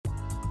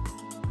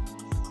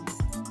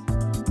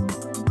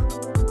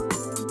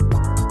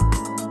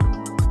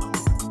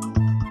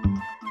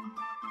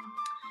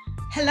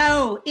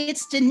Hello,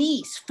 it's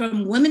Denise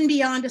from Women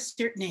Beyond a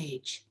Certain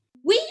Age.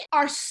 We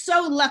are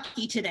so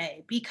lucky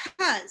today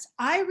because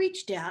I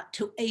reached out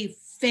to a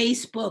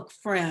Facebook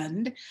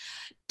friend,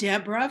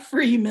 Deborah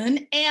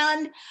Freeman,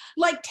 and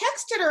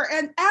texted her,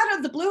 and out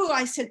of the blue,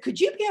 I said, could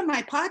you be on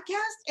my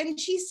podcast? And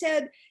she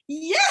said,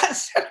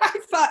 yes. And I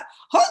thought,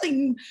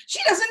 holy, she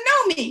doesn't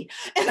know me.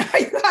 And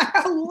I thought,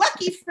 how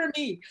lucky for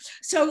me.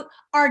 So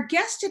our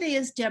guest today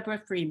is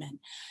Deborah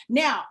Freeman.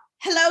 Now,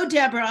 hello,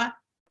 Deborah.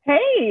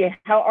 Hey,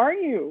 how are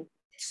you?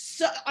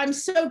 So I'm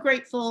so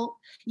grateful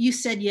you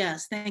said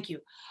yes. Thank you.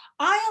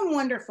 I am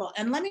wonderful.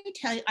 And let me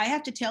tell you, I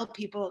have to tell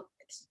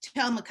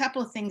them a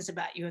couple of things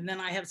about you, and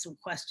then I have some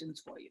questions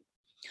for you.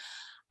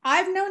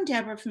 I've known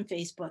Deborah from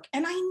Facebook,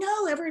 and I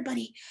know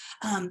everybody,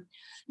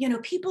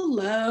 people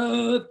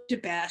love to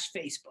bash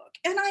Facebook,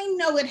 and I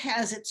know it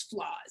has its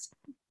flaws.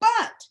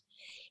 But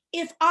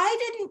if I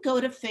didn't go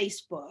to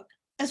Facebook,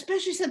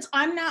 especially since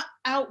I'm not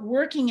out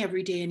working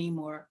every day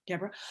anymore,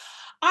 Deborah,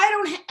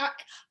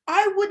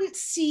 I wouldn't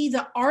see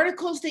the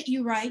articles that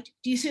you write.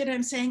 Do you see what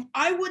I'm saying?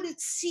 I wouldn't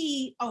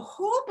see a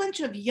whole bunch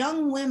of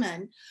young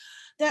women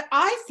that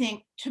I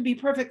think, to be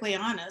perfectly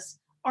honest,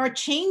 are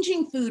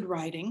changing food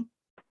writing,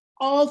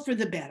 all for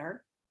the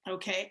better,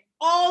 okay?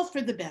 All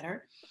for the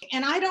better.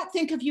 And I don't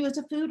think of you as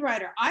a food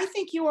writer. I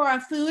think you are a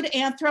food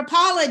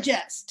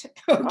anthropologist,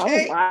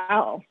 okay?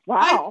 Oh,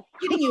 wow. I'm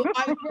kidding you.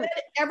 I read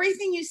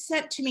everything you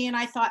sent to me and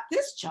I thought,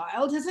 this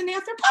child is an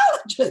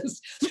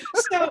anthropologist.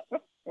 So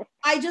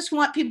I just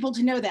want people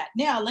to know that.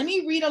 Now, let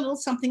me read a little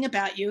something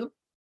about you.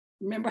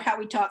 Remember how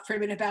we talked for a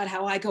minute about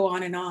how I go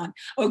on and on?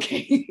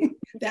 Okay,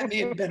 that may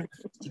have been a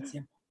first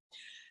example.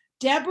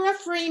 Deborah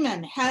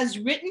Freeman has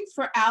written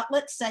for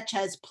outlets such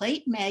as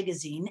Plate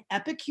Magazine,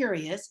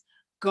 Epicurious,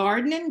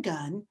 Garden and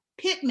Gun,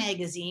 Pit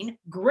Magazine,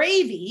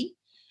 Gravy,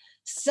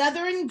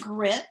 Southern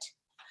Grit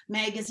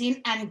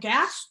Magazine, and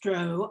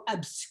Gastro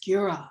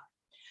Obscura.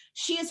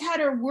 She has had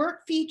her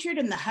work featured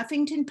in the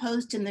Huffington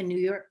Post and the New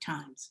York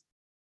Times,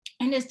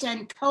 and has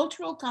done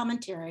cultural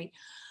commentary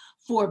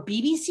for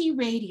BBC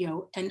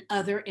Radio and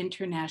other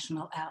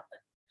international outlets.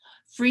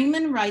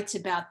 Freeman writes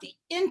about the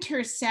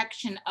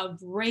intersection of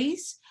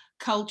race,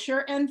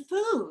 culture, and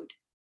food.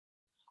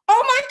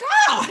 Oh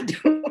my God!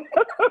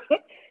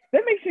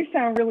 That makes you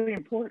sound really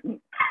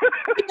important.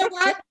 You know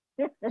what?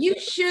 You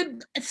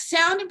should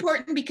sound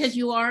important because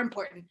you are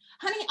important.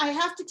 Honey, I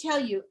have to tell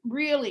you,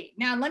 really.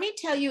 Now, let me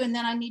tell you, and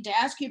then I need to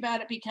ask you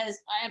about it because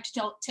I have to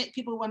tell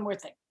people one more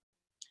thing.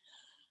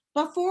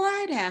 Before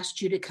I'd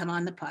asked you to come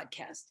on the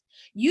podcast,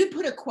 you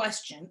put a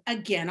question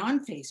again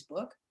on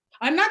Facebook.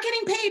 I'm not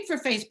getting paid for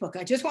Facebook.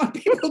 I just want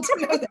people to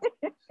know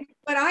that.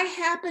 But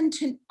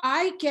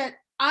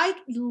I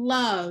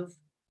love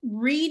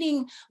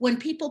reading when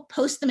people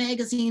post the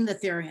magazine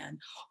that they're in,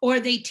 or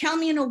they tell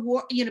me an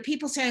award,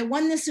 people say, I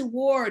won this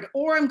award,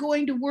 or I'm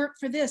going to work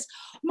for this.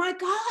 My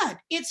God,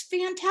 it's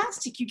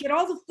fantastic. You get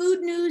all the food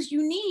news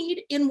you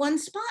need in one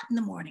spot in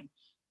the morning.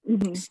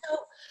 Mm-hmm. So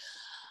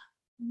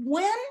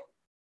when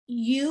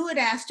you had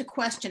asked a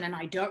question, and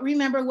I don't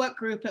remember what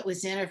group it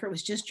was in, or if it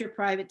was just your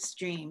private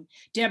stream,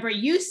 Deborah,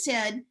 you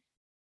said,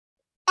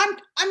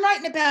 I'm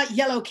writing about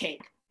yellow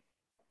cake.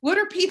 What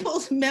are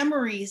people's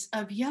memories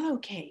of yellow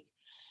cake?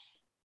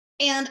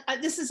 And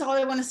this is all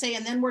I want to say,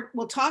 and then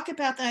we'll talk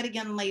about that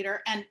again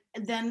later, and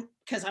then,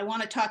 because I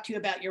want to talk to you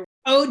about your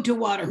ode to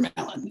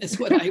watermelon, is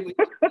what I would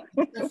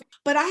do.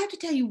 But I have to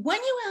tell you, when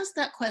you asked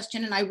that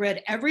question, and I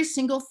read every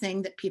single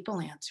thing that people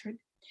answered,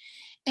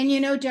 and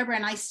Deborah,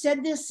 and I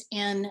said this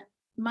in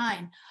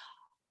mine,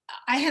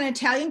 I had an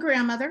Italian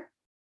grandmother.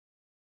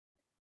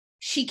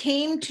 She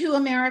came to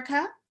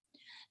America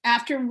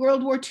after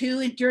World War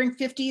II during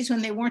 50s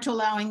when they weren't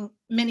allowing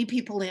many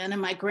people in,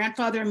 and my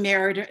grandfather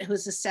married her, who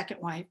was the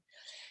second wife.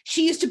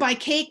 She used to buy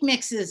cake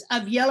mixes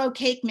of yellow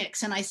cake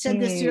mix, and I said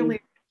this earlier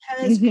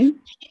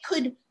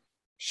because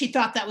she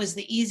thought that was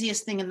the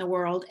easiest thing in the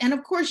world. And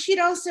of course,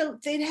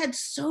 they'd had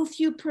so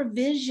few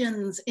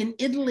provisions in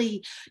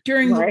Italy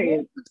during the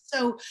war.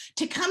 So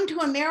to come to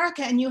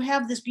America and you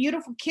have this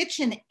beautiful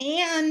kitchen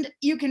and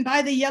you can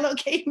buy the yellow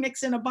cake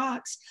mix in a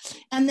box.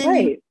 And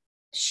then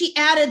she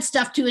added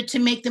stuff to it to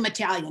make them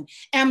Italian,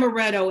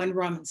 amaretto and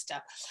rum and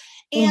stuff.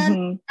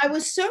 And I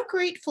was so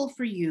grateful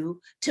for you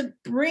to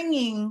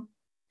bringing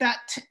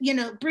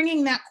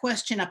that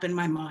question up in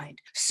my mind.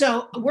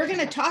 So we're going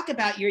to talk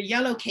about your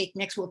yellow cake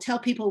mix. We'll tell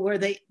people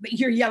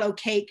your yellow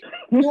cake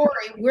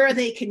story, where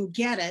they can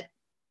get it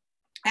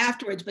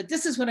afterwards. But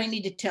this is what I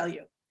need to tell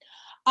you.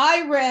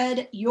 I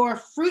read Your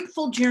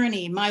Fruitful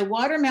Journey, My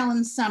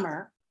Watermelon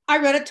Summer. I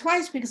read it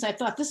twice because I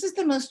thought this is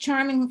the most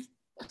charming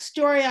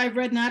story I've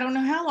read in I don't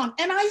know how long.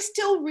 And I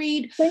still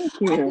read.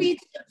 Thank you. I read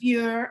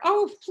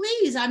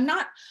please, I'm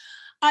not.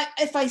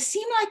 If I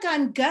seem like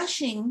I'm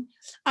gushing,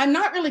 I'm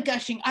not really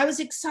gushing. I was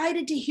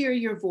excited to hear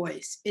your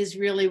voice is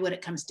really what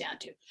it comes down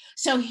to.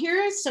 So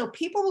so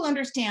people will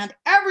understand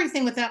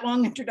everything with that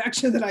long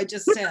introduction that I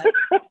just said.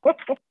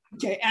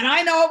 Okay, and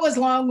I know it was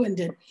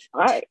long-winded.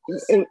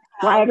 It's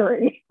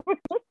flattering.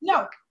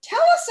 No,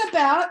 tell us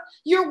about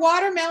your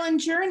watermelon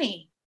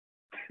journey.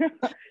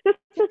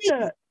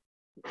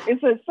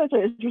 such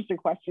an interesting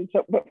question.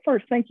 So, but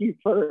first, thank you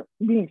for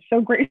being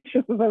so gracious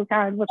and so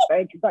kind with the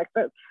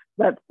introduction.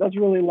 That's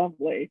really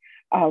lovely.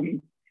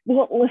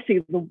 Well, let's see.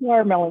 The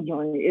watermelon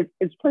journey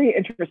is pretty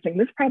interesting.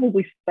 This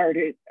probably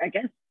started, I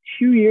guess,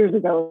 2 years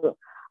ago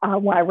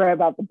when I read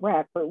about the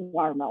Bradford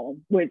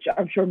watermelon, which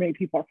I'm sure many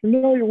people are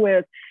familiar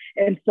with.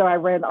 And so I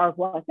read an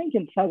article, I think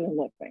in Southern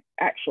Living,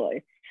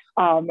 actually.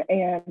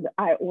 And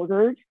I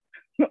ordered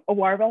a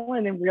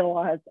watermelon and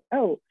realized,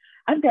 oh,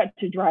 I've got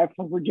to drive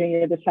from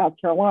Virginia to South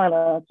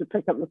Carolina to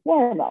pick up this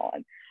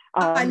watermelon.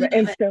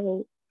 And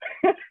so,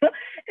 and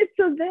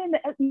so then,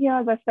 as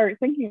I started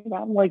thinking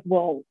about it, I'm like,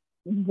 well,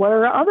 what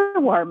are other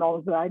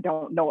watermelons that I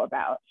don't know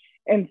about?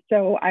 And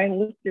so I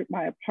enlisted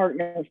my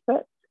partner,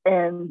 Fitz,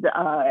 and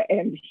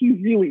he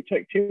really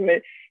took to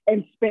it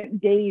and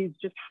spent days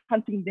just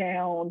hunting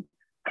down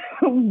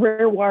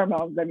rare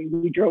watermelons. I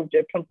mean, we drove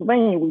to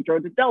Pennsylvania, we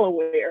drove to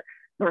Delaware,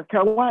 North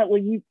Carolina.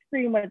 Like, you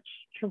pretty much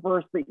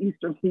traversed the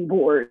Eastern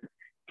Seaboard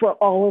for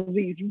all of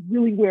these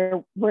really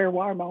rare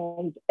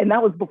watermelons, and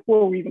that was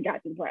before we even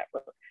got to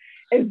Bradford.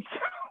 And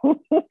so,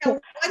 one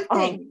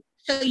thing.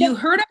 So you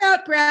heard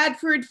about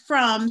Bradford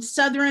from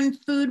Southern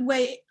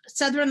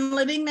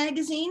Living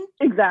magazine?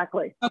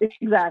 Exactly. Okay.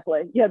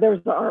 Exactly. Yeah, there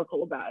was an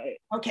article about it.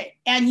 Okay.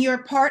 And your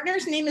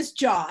partner's name is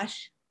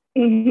Josh.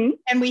 Mm-hmm.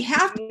 And we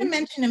have to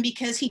mention him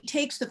because he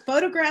takes the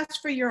photographs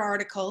for your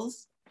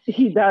articles.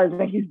 He does,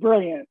 and he's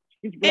brilliant.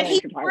 He's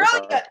brilliant.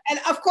 And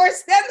of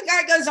course, then the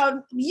guy goes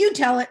on, you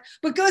tell it,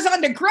 but goes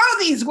on to grow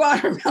these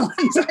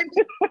watermelons.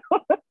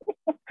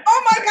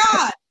 Oh my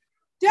God.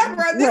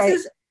 Deborah, this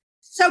is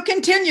so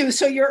continue.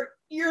 So you're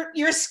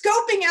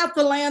scoping out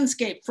the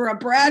landscape for a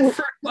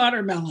Bradford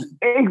watermelon.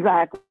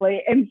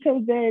 Exactly. And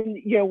so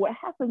then, what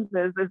happens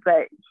is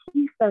that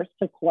he starts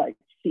to collect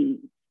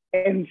seeds.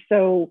 And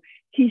so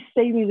he's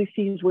saving the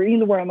seeds. We're eating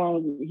the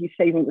watermelon, he's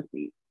saving the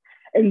seeds.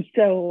 And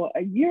so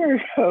a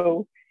year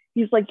ago,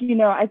 he's like,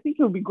 I think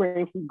it would be great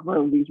if we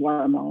grow these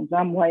watermelons.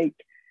 I'm like,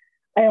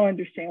 I don't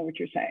understand what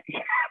you're saying.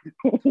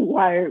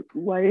 Why?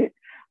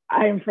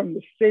 I am from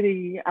the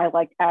city. I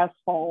like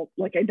asphalt.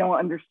 Like, I don't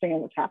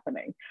understand what's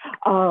happening.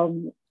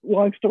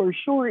 Long story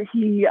short,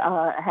 he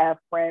had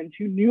friends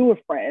who knew a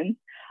friend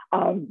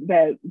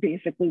that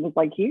basically was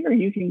like, here,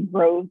 you can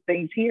grow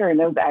things here.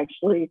 And it was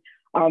actually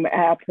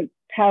at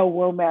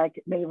Powell-Womack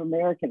Native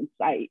American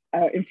site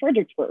in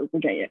Fredericksburg,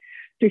 Virginia.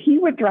 So he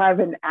would drive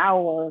an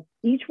hour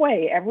each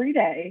way every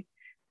day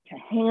to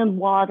hand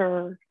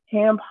water,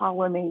 hand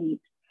pollinate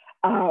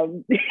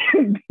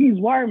these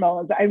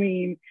watermelons. I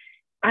mean,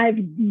 I've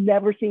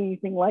never seen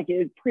anything like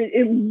it.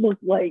 It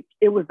looked like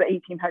it was the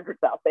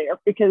 1800s out there,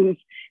 because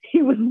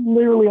he was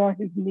literally on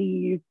his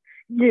knees,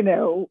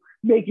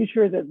 making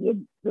sure that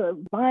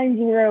the vines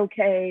were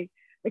okay.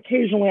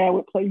 Occasionally I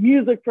would play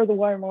music for the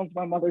watermelons.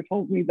 My mother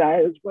told me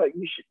that is what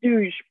you should do.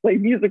 You should play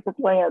music for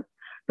plants.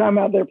 So I'm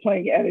out there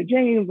playing Etta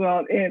James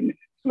and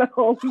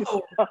all these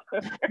stuff.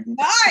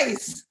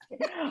 Nice.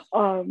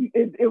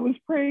 It was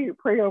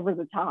pretty over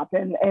the top.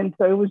 And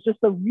so it was just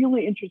a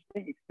really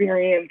interesting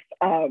experience.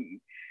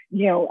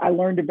 I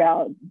learned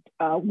about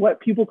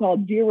what people call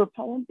deer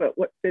repellent, but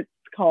what it's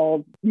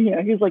called, he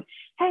was like,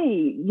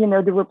 hey,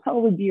 to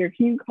repel the deer,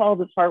 can you call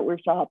this hardware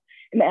shop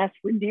and ask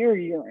for deer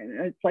urine?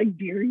 And it's like,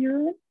 deer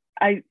urine?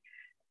 I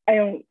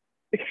don't,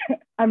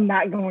 I'm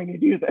not going to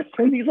do this.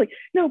 And he's like,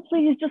 no,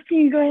 please, just can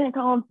you go ahead and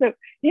call him? So,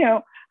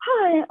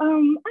 hi,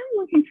 I'm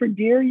looking for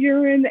deer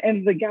urine.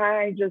 And the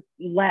guy just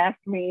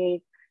laughed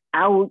me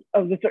out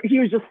of the, he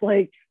was just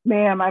like,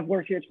 ma'am, I've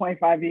worked here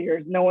 25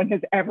 years. No one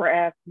has ever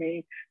asked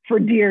me for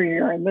deer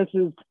urine. This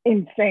is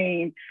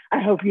insane.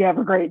 I hope you have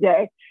a great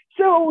day.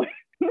 So,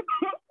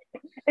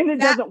 and it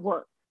doesn't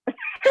work.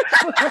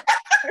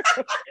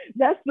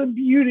 That's the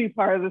beauty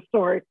part of the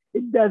story.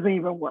 It doesn't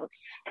even work.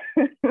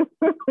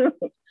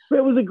 But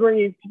it was a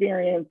great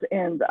experience.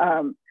 And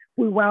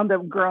we wound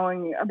up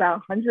growing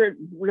about 100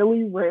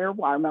 really rare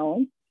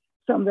watermelons,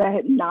 some that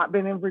had not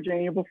been in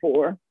Virginia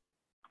before.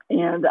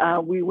 And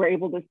we were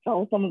able to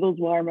sell some of those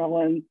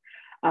watermelons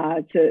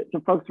to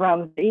folks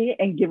around the state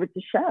and give it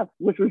to chefs,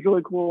 which was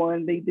really cool.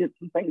 And they did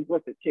some things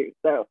with it too.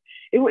 So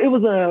it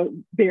was a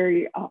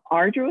very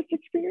arduous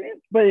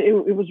experience, but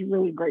it was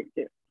really great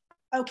too.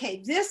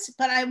 Okay,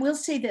 but I will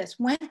say this,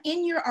 when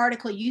in your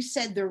article, you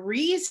said the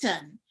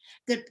reason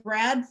that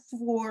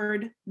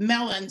Bradford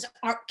melons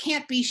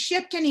can't be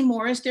shipped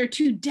anymore is they're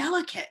too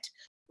delicate.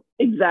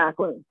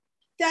 Exactly.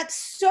 That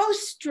so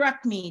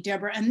struck me,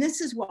 Deborah, and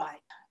this is why.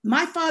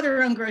 My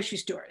father owned grocery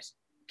stores,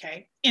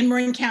 okay, in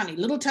Marin County,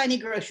 little tiny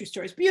grocery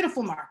stores,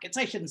 beautiful markets.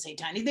 I shouldn't say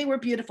tiny, they were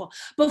beautiful.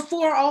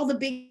 Before all the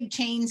big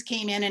chains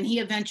came in, and he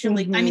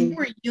eventually, I mean, they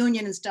were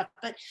union and stuff,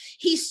 but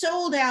he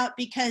sold out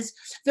because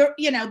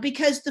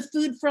the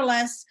Food for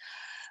Less,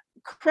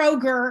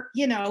 Kroger,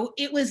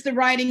 it was, the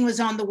writing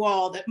was on the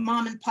wall that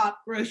mom and pop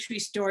grocery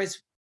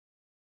stores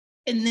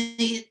in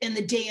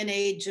the day and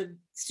age of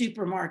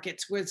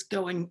supermarkets was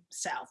going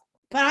south.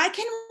 But I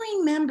can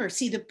remember,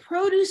 the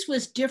produce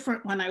was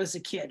different when I was a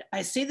kid.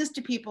 I say this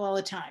to people all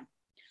the time,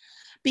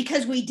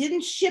 because we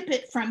didn't ship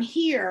it from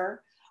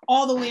here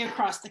all the way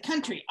across the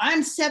country.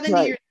 I'm 70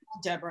 Right. years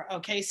old, Deborah.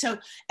 Okay. So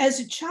as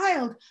a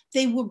child,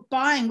 they were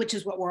buying, which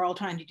is what we're all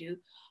trying to do.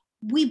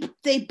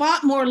 They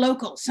bought more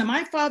local. So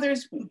my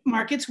father's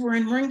markets were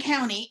in Marin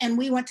County, and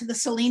we went to the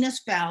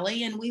Salinas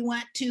Valley, and we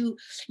went to,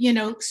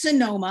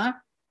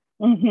 Sonoma.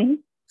 Mm-hmm.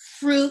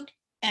 Fruit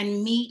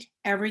and meat,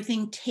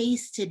 everything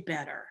tasted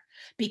better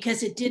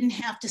because it didn't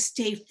have to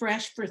stay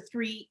fresh for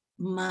 3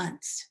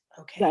 months.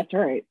 Okay. That's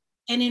right.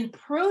 And in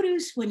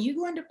produce, when you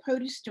go into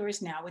produce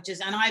stores now,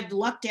 and I've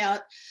lucked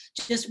out,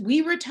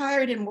 we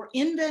retired and we're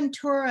in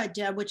Ventura,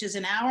 Deb, which is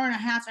an hour and a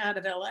half out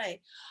of LA.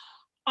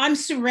 I'm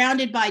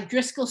surrounded by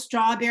Driscoll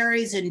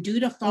strawberries and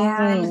Duda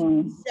Farms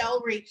and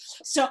celery.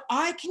 So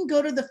I can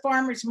go to the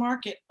farmer's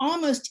market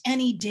almost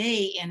any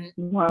day in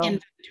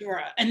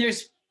Ventura, and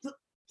there's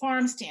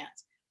farm stands.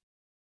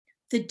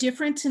 The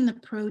difference in the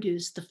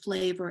produce, the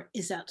flavor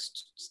is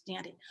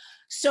outstanding.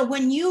 So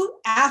when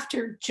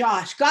after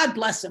Josh, God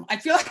bless him, I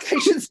feel like I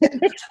should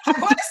send, I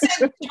want to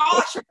send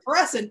Josh a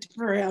present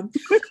for him.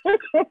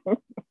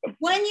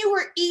 When you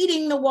were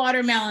eating the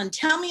watermelon,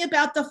 tell me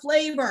about the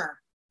flavor.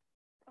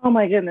 Oh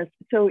my goodness.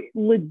 So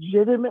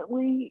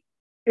legitimately,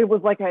 it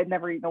was like I had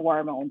never eaten a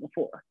watermelon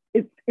before.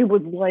 It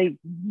was like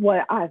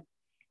what I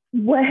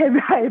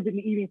had been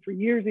eating for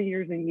years and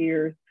years and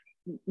years,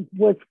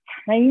 was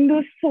kind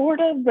of,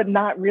 sort of, but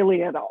not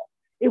really at all.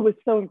 It was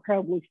so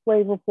incredibly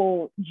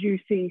flavorful,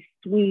 juicy,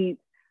 sweet.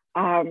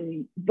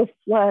 The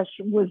flesh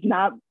was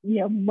not,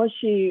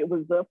 mushy. It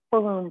was a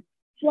firm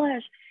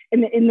flesh.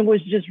 And it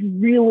was just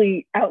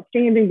really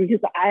outstanding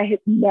because I had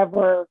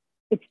never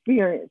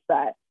experienced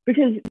that.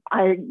 Because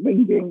I've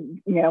been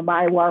getting,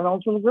 my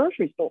watermelons from the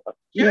grocery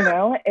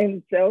store,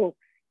 and so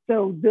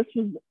this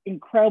was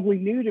incredibly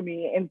new to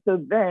me. And so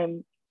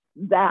then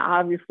that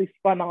obviously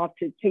spun off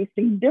to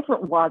tasting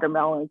different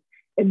watermelons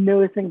and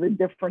noticing the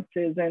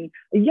differences in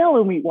a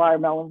yellow meat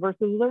watermelon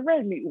versus a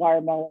red meat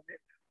watermelon.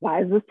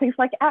 Why does this taste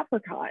like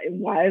apricot? And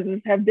why does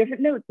this have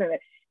different notes in it?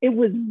 It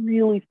was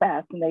really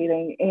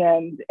fascinating.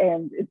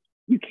 And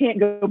you can't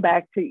go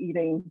back to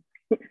eating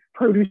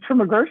produce from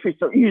a grocery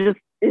store.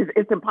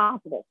 It's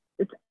impossible.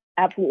 It's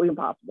absolutely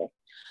impossible.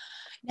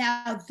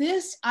 Now,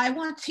 this, I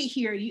want to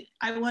hear you.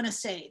 I want to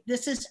say,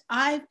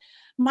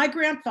 my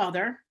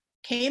grandfather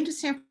came to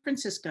San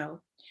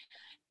Francisco,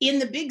 in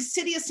the big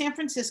city of San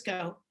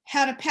Francisco,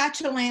 had a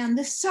patch of land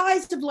the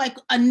size of like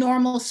a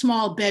normal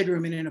small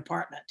bedroom in an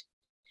apartment.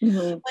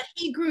 Mm-hmm. But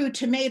he grew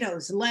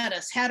tomatoes,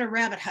 lettuce, had a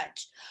rabbit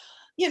hutch.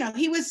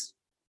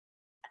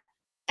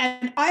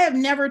 And I have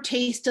never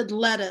tasted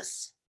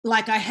lettuce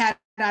like I had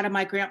out of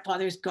my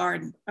grandfather's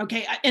garden.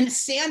 Okay. And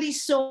sandy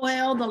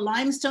soil, the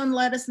limestone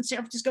lettuce in San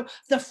Francisco,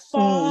 the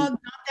fog, not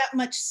that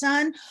much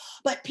sun.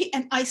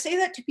 And I say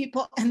that to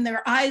people and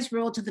their eyes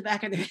roll to the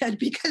back of their head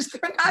because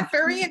they're not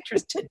very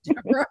interested.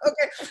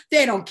 Okay.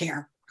 They don't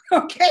care.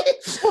 Okay.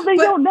 Well, they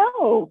don't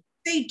know.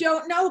 They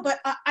don't know, but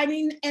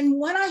and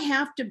when I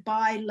have to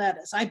buy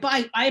lettuce, I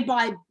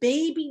buy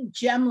baby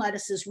gem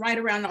lettuces right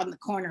around on the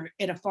corner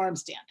at a farm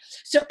stand.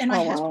 So, and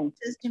my husband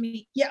says to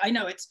me, yeah, I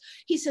know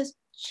he says,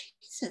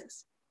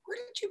 Jesus, where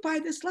did you buy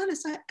this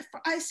lettuce?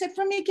 I said,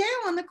 from Miguel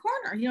on the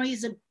corner.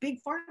 He's a big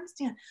farm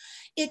stand.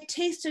 It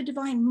tastes so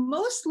divine.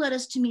 Most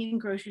lettuce to me in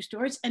grocery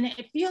stores, and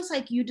it feels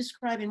like you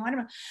describing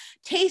watermelon,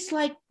 tastes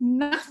like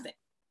nothing.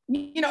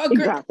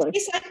 Exactly.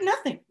 Tastes like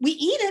nothing. We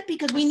eat it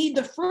because we need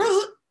the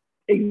fruit.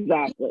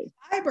 Exactly.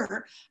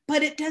 Fiber,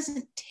 but it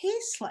doesn't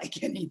taste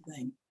like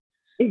anything.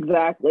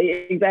 Exactly.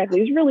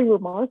 It's really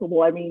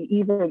remarkable. I mean,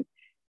 even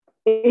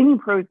any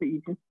produce that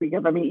you can speak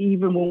of. I mean,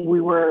 even when we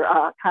were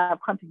kind of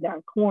hunting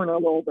down corn a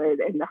little bit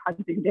and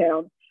hunting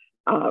down,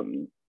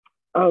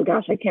 oh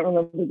gosh, I can't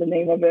remember the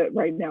name of it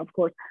right now, of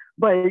course,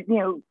 but,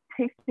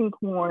 tasting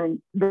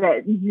corn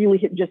that really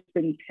had just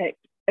been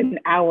picked an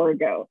hour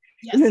ago.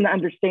 Yes. And then the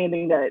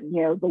understanding that,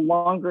 the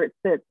longer it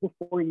sits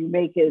before you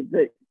make it,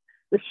 that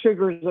the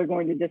sugars are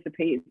going to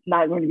dissipate. It's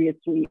not going to be as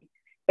sweet.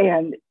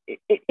 And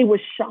it was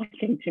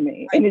shocking to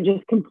me. And it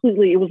just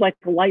completely, it was like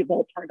the light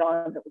bulb turned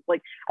on. It was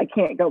like, I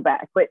can't go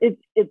back. But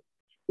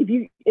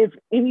if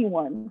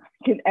anyone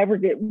can ever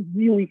get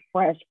really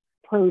fresh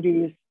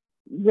produce,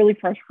 really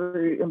fresh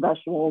fruit and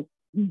vegetables,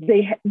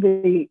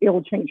 it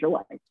will change your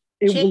life.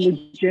 It will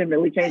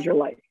legitimately change your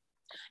life.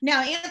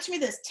 Now, answer me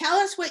this. Tell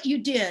us what you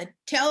did.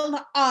 Tell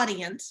the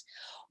audience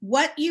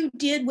what you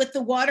did with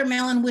the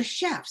watermelon with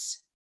chefs.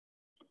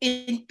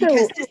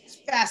 Because this is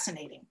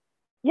fascinating.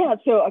 Yeah,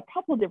 so a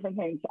couple of different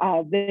things.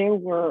 There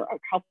were a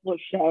couple of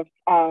chefs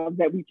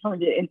that we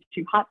turned it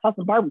into hot sauce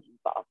and barbecue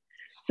sauce.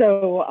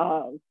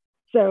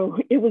 So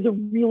it was a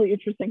really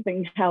interesting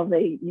thing how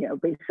they,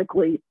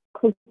 basically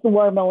cooked the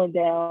watermelon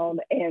down,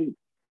 and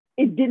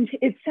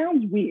it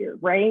sounds weird,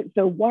 right?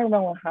 So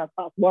watermelon hot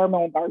sauce,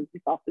 watermelon barbecue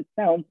sauce, it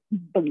sounds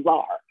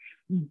bizarre,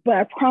 but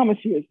I promise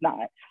you it's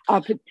not.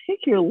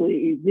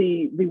 Particularly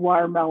the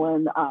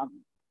watermelon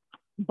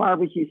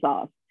barbecue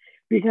sauce,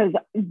 because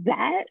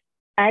that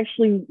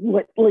actually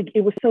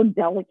it was so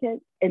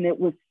delicate and it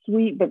was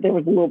sweet, but there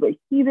was a little bit of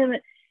heat in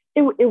it.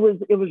 It was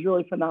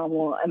really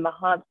phenomenal. And the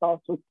hot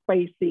sauce was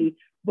spicy,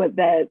 but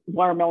that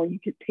watermelon, you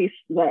could taste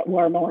that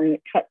watermelon and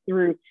it cut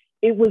through.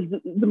 It was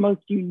the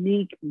most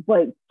unique,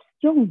 but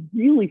still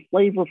really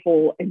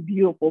flavorful and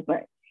beautiful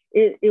thing.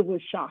 It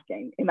was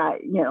shocking. And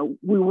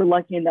we were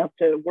lucky enough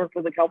to work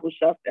with a couple of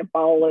chefs and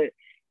follow it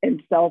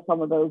and sell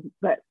some of those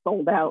that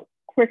sold out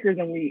quicker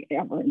than we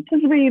ever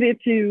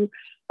anticipated to.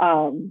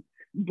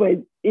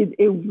 But it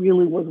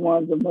really was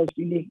one of the most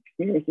unique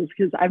experiences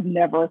because I've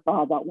never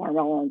thought about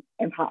watermelon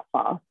and hot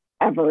sauce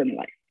ever in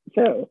life.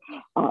 So,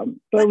 but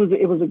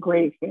it was a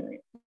great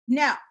experience.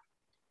 Now,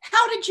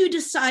 how did you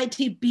decide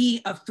to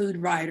be a food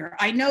writer?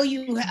 I know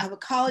you have a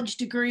college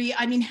degree.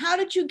 I mean, how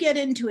did you get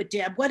into it,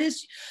 Deb?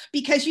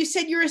 Because you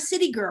said you're a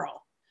city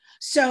girl.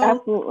 So,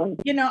 absolutely.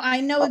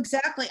 I know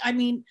exactly. I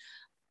mean,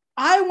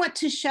 I went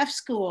to chef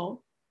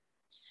school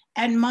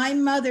and my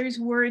mother's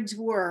words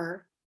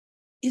were,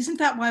 isn't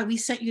that why we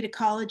sent you to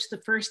college the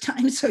first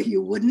time? So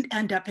you wouldn't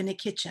end up in a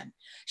kitchen.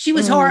 She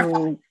was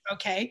horrified,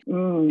 okay?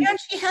 And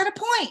she had a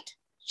point.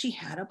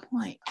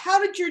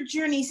 How did your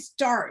journey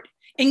start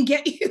and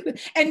get you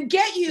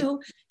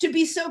to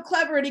be so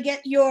clever to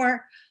get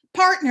your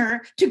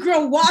partner to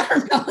grow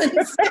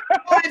watermelons for 2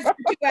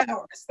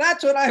 hours?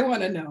 That's what I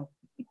want to know.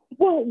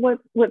 Well,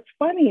 what's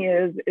funny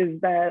is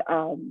that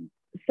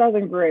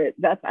Southern Grit,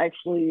 that's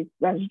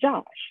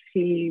Josh.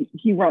 He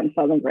runs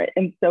Southern Grit.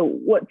 And so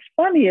what's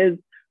funny is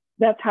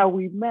that's how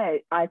we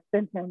met. I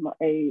sent him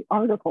an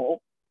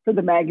article for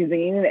the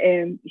magazine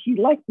and he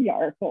liked the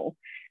article.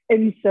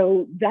 And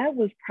so that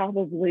was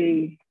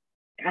probably,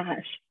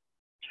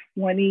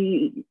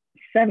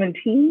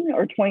 2017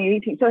 or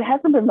 2018. So it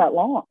hasn't been that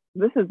long.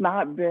 This has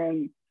not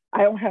been,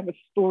 I don't have a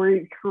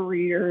storied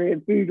career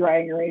in food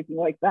writing or anything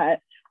like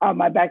that.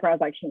 My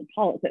background is actually in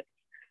politics.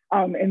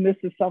 And this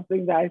is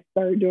something that I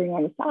started doing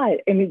on the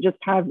side and it just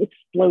kind of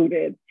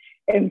exploded.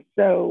 And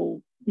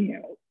so,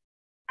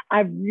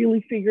 I've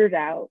really figured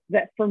out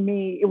that for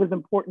me, it was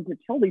important to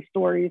tell these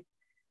stories.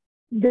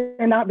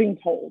 They're not being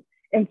told.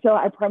 And so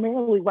I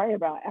primarily write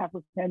about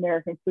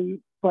African-American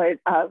food, but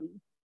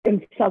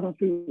in Southern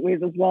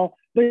foodways as well.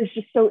 But it's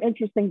just so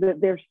interesting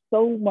that there's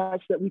so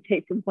much that we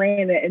take for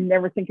granted and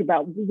never think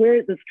about where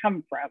did this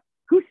come from?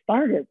 Who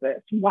started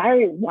this? Why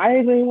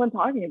is anyone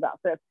talking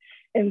about this?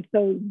 And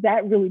so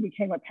that really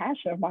became a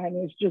passion of mine.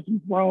 It's just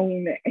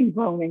grown and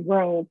grown and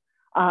grown.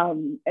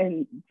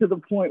 And to the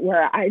point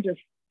where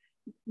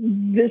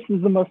this is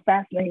the most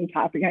fascinating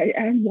topic. I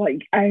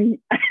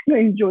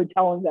enjoy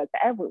telling that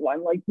to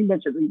everyone. Like you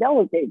mentioned the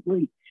yellow cake,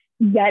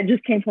 that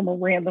just came from a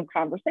random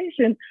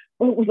conversation,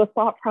 but it was a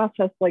thought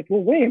process like,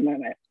 well, wait a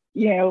minute,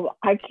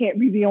 I can't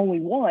be the only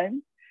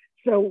one.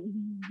 So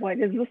what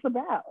is this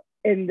about?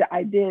 And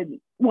I did,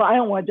 well, I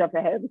don't want to jump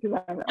ahead because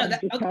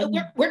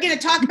we're going to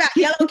talk about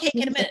yellow cake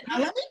in a minute. Now,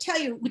 let me tell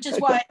you, which is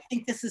why I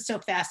think this is so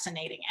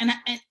fascinating. And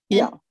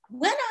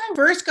when I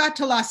first got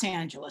to Los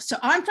Angeles, so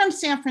I'm from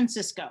San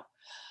Francisco,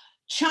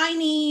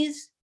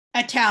 Chinese,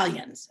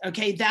 Italians,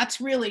 okay, that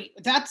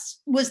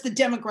was the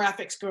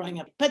demographics growing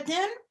up. But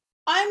then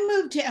I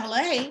moved to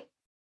LA,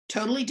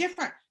 totally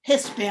different,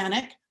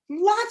 Hispanic,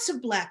 lots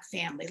of Black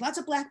families, lots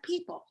of Black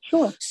people.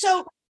 Sure.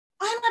 So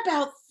I'm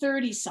about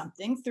 30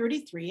 something,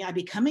 33. I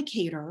become a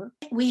caterer.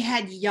 We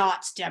had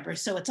yachts, Deborah.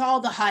 So it's all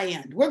the high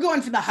end. We're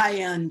going for the high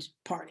end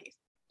parties.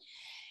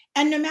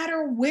 And no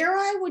matter where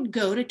I would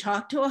go to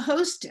talk to a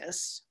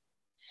hostess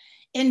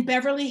in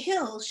Beverly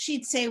Hills,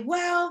 she'd say,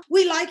 well,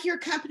 we like your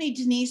company,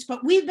 Denise,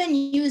 but we've been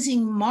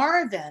using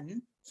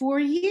Marvin for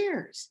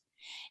years.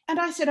 And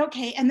I said,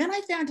 okay. And then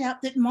I found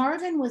out that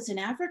Marvin was an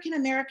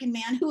African-American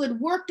man who had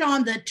worked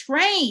on the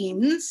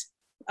trains.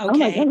 Okay. Oh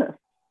my goodness.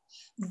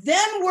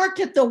 Then worked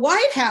at the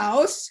White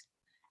House,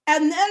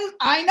 and then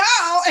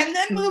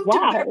moved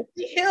to Beverly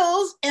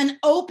Hills and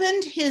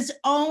opened his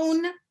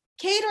own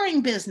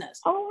catering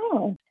business.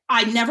 Oh,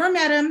 I never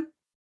met him.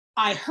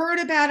 I heard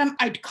about him.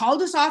 I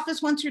called his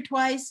office once or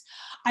twice.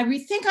 I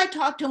think I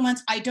talked to him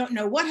once. I don't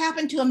know what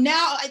happened to him.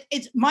 Now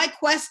it's my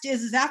quest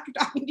is after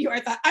talking to you,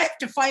 I thought I have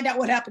to find out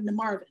what happened to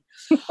Marvin.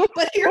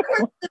 But here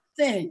was the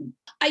thing.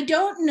 I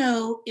don't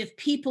know if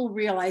people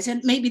realize,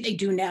 and maybe they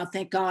do now,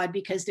 thank God,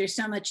 because there's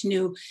so much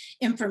new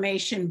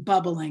information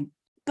bubbling.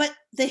 But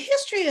the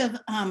history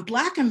of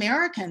Black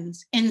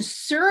Americans in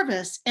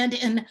service and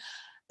in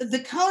the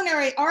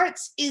culinary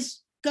arts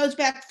goes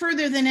back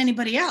further than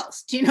anybody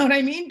else. Do you know what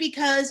I mean?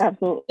 Because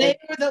absolutely. They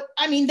were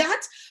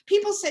that's,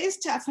 people say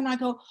stuff and I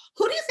go,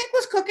 who do you think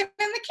was cooking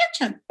in the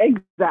kitchen?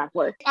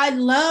 Exactly. I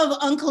love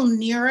Uncle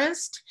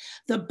Nearest,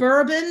 the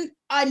bourbon.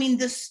 I mean,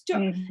 the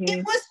story,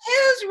 It was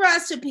his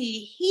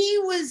recipe. He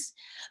was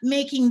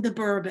making the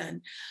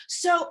bourbon.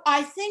 So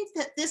I think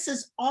that this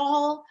is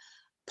all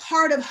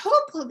part of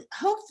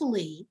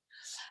hopefully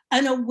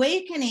an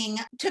awakening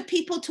to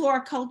people, to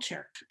our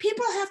culture.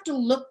 People have to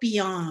look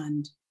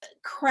beyond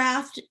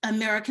craft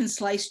American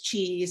sliced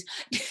cheese,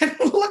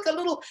 dig a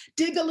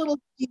little.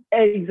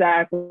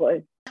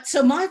 Exactly.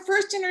 So my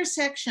first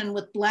intersection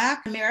with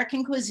Black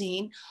American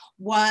cuisine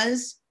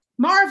was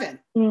Marvin.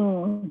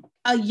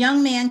 A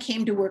young man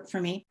came to work for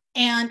me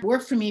and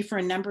worked for me for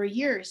a number of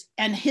years.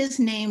 And his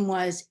name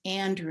was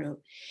Andrew.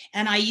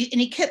 And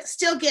he kept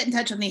still get in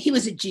touch with me. He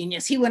was a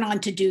genius. He went on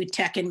to do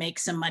tech and make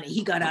some money.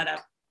 He got out of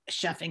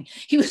chefing.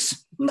 He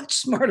was much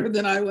smarter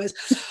than I was.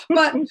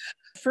 But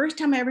first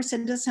time I ever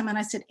said to someone,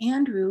 I said,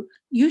 Andrew,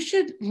 you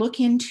should look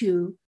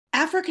into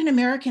African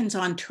Americans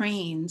on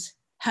trains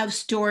have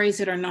stories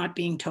that are not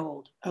being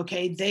told.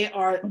 Okay. They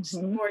are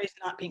stories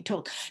not being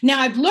told. Now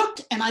I've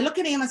looked, and I look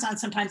at Amazon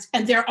sometimes,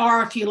 and there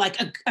are a few, like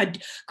a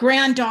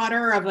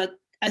granddaughter of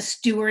a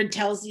steward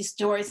tells these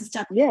stories and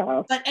stuff.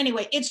 Yeah. But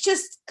anyway, it's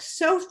just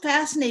so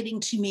fascinating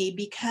to me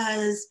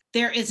because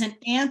there is an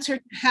answer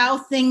to how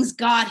things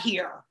got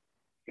here.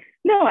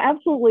 No,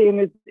 absolutely. And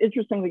it's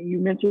interesting that you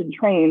mentioned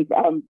trains.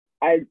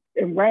 I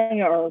am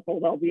writing an article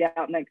that'll be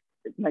out next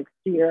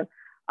year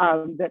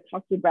that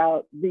talks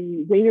about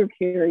the waiter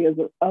carriers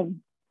of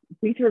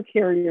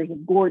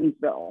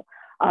Gordonsville.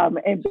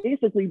 And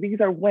basically,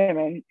 these are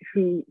women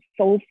who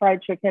sold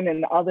fried chicken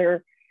and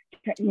other,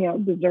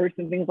 desserts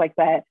and things like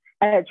that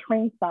at a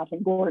train stop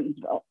in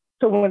Gordonsville.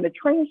 So when the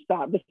train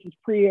stopped, this is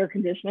pre-air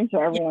conditioning,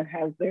 so everyone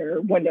has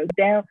their windows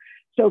down.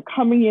 So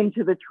coming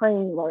into the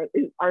train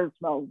are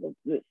smells of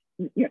this,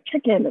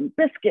 chicken and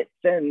biscuits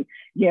and,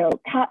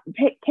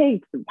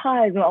 cakes and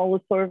pies and all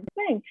this sort of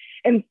thing.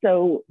 And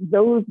so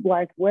those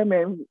Black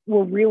women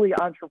were really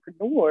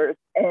entrepreneurs.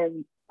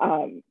 And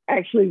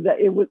actually,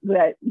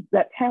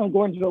 that town,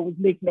 Gordonsville, was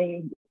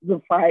nicknamed the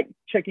fried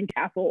chicken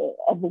capital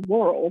of the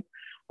world.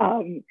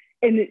 And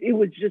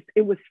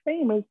it was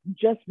famous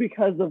just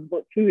because of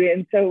the food.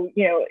 And so,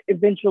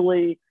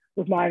 eventually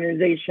with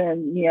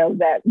modernization,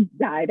 that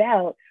died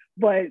out.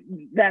 But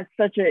that's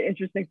such an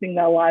interesting thing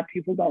that a lot of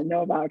people don't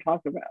know about or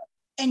talk about.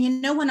 And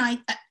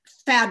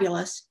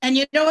fabulous. And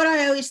you know what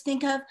I always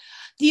think of?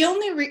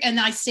 And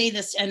I say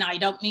this, and I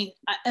don't mean,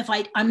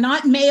 I'm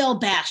not male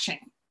bashing,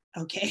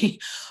 okay?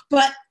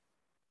 But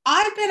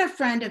I've been a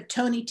friend of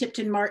Toni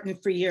Tipton Martin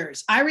for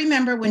years. I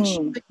remember when she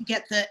would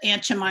get the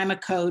Aunt Jemima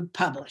Code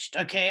published,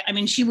 okay? I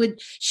mean, she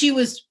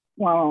was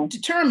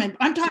determined.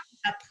 I'm talking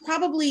about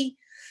probably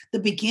the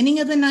beginning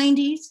of the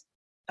 90s,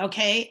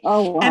 okay?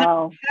 Oh, wow. And I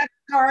had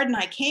a card, and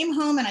I came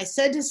home, and I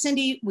said to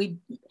Cindy,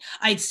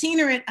 I'd seen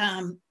her at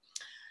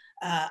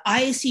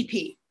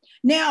IACP.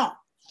 Now,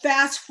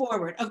 fast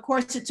forward, of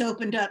course, it's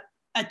opened up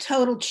a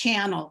total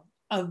channel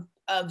of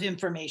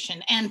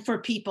information and for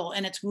people,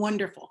 and it's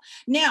wonderful.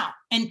 Now,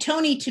 and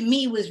Toni to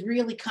me was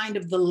really kind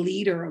of the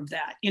leader of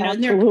that,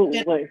 and there have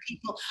been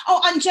people.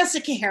 Oh, and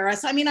Jessica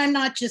Harris. I mean, I'm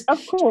not just,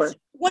 of course.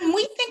 When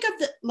we think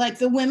of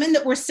the women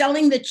that were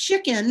selling the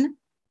chicken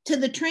to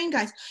the train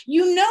guys,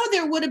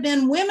 there would have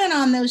been women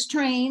on those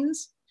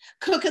trains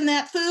cooking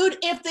that food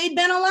if they'd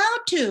been allowed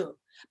to.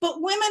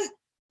 But women,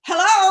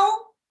 hello,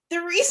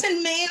 the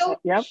reason male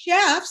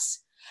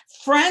chefs,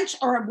 French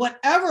or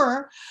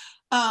whatever,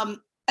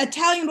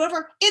 Italian,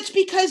 whatever, it's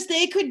because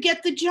they could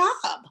get the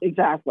job.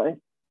 Exactly.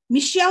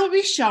 Michel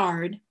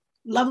Richard,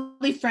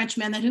 lovely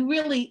Frenchman who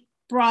really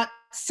brought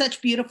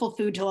such beautiful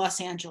food to Los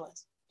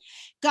Angeles,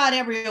 got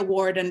every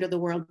award under the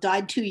world,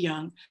 died too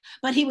young,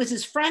 but he was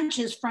as French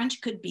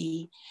could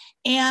be.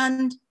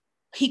 And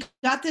he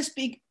got this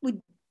big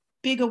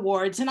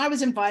awards, and I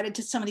was invited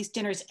to some of these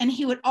dinners, and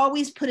he would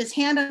always put his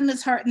hand on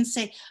his heart and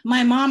say,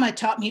 my mama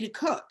taught me to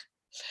cook.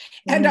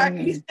 And I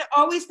used to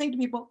always think to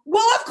people,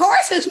 well, of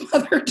course his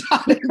mother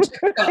taught him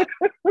to cook.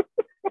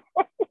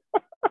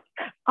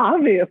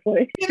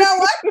 Obviously. You know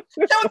what?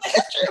 So in the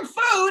history of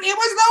food, it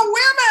was the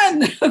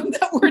women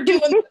that were doing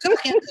the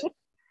cooking.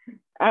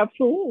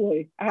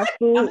 Absolutely.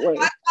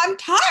 I'm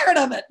tired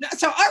of it.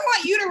 So I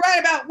want you to write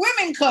about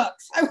women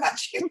cooks. I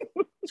want you,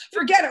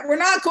 forget it. We're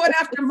not going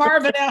after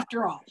Marvin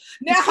after all.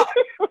 Now,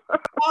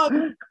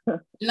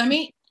 let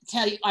me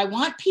tell you, I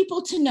want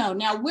people to know.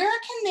 Now, where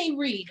can they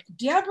read?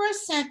 Deborah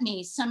sent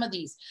me some of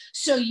these.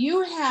 So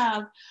you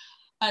have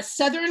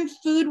Southern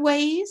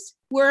Foodways,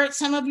 where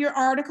some of your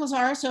articles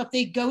are. So if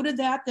they go to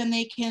that, then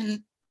they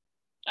can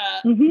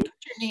put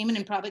your name in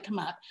and probably come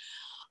up.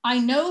 I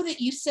know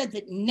that you said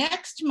that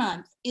next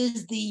month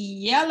is the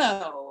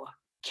yellow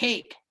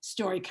cake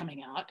story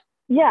coming out.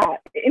 Yeah,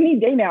 any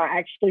day now,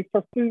 actually,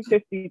 for Food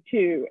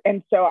 52.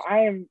 And so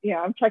I'm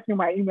checking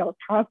my email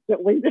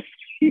constantly to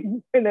see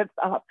when it's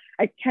up.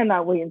 I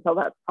cannot wait until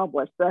that's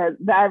published.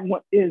 That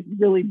one has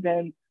really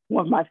been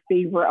one of my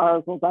favorite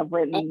articles I've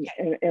written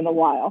in a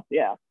while.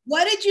 Yeah.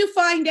 What did you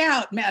find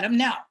out, madam?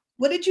 Now,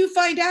 what did you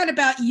find out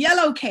about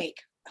yellow cake?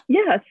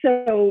 Yeah,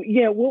 so,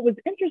 what was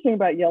interesting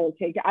about yellow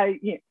cake,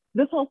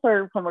 this all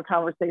started from a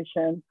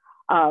conversation.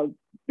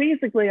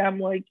 Basically, I'm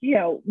like,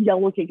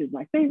 yellow cake is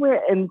my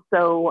favorite. And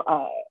so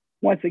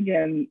once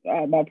again,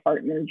 my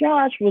partner,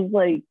 Josh, was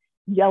like,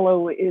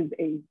 yellow is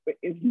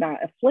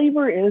not a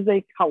flavor, it is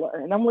a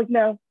color. And I'm like,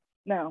 no,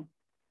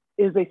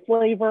 is a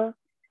flavor,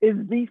 is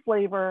the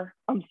flavor.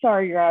 I'm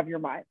sorry, you're out of your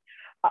mind.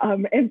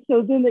 And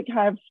so then it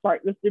kind of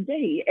sparked this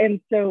debate. And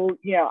so,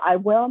 I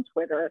went on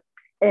Twitter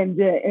and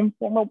did an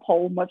informal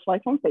poll, much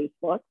like on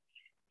Facebook.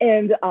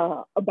 And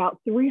about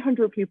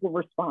 300 people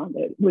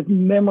responded with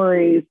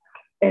memories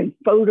and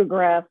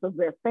photographs of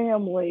their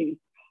families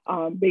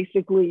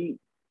Basically,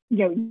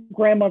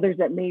 grandmothers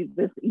that made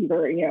this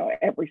either,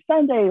 every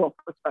Sunday or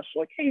for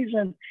special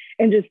occasions.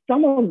 And just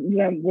some of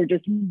them were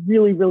just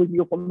really, really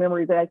beautiful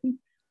memories that I think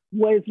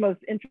was most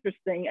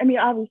interesting. I mean,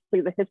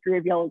 obviously the history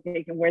of yellow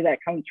cake and where that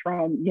comes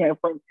from,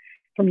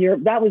 from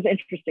Europe, that was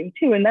interesting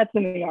too. And that's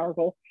in the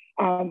article.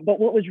 But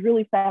what was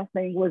really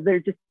fascinating was there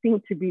just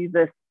seemed to be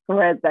this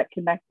thread that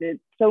connected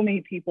so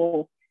many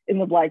people in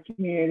the Black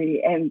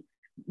community, and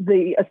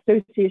the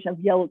association of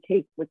yellow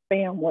cake with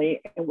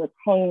family and with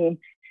home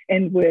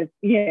and with,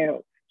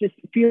 just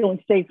feeling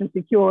safe and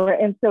secure.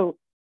 And so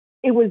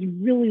it was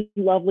really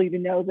lovely to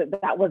know that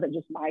that wasn't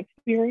just my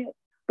experience,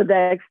 but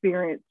that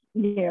experience,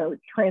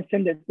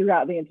 transcended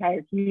throughout the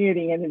entire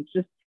community. And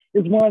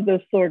it's one of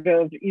those sort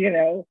of,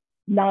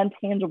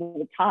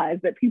 non-tangible ties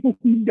that people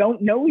who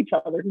don't know each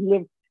other, who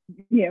live,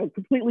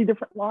 completely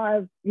different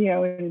lives,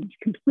 in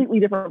completely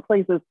different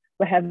places,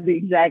 but have the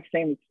exact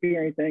same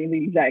experience and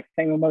the exact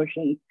same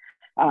emotions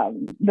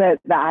that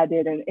I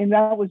did. And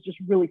that was just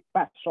really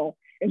special.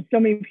 And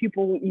so many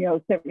people,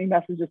 sent me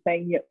messages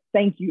saying,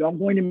 thank you, I'm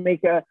going to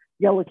make a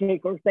yellow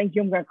cake, or thank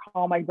you, I'm going to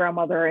call my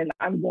grandmother and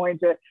I'm going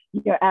to,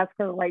 ask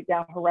her to write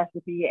down her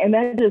recipe. And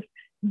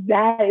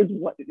that is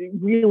what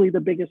really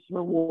the biggest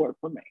reward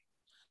for me.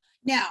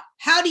 Now,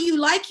 how do you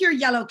like your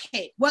yellow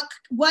cake?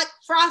 What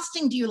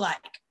frosting do you like?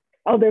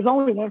 Oh, there's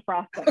only one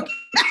frosting.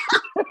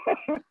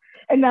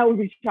 And that would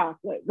be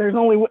chocolate. There's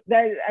only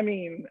that. I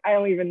mean, I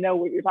don't even know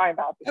what you're talking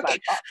about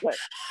besides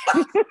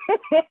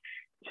chocolate.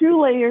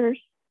 2 layers,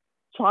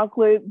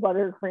 chocolate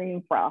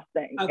buttercream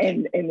frosting,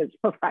 and it's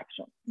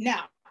perfection.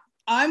 Now,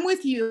 I'm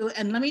with you,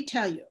 and let me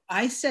tell you,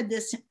 I said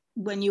this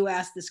when you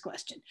asked this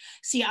question.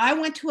 See, I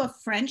went to a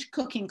French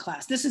cooking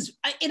class. This is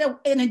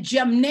in a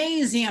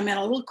gymnasium in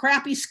a little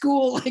crappy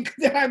school like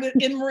that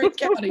in Marin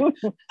County.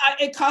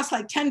 It cost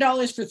like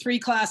 $10 for 3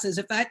 classes,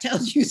 if that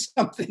tells you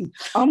something.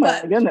 Oh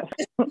my goodness.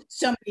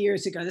 So many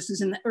years ago. This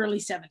is in the early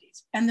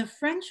 70s. And the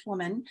French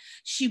woman,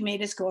 she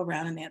made us go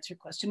around and answer a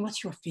question.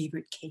 What's your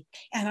favorite cake?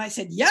 And I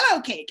said, yellow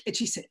cake. And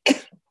she said,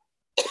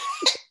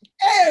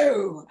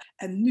 oh,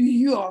 and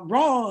you are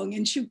wrong.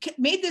 And she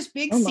made this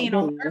big scene.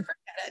 I'll never forget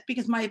it,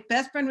 because my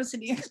best friend was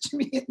sitting next to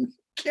me, and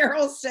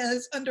Carol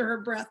says under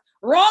her breath,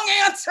 wrong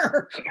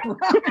answer.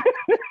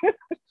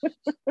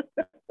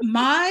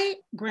 My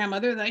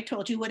grandmother that I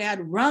told you would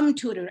add rum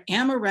to it or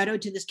amaretto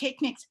to this cake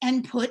mix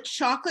and put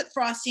chocolate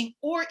frosting,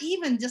 or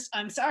even just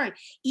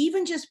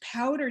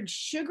powdered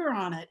sugar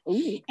on it.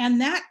 Ooh.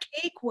 And that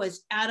cake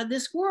was out of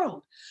this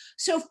world.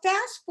 So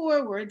fast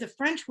forward, the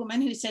French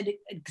woman who said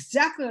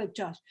exactly like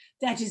Josh,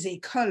 that is a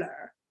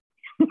color,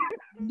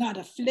 not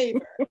a flavor.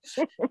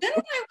 Then when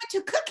I went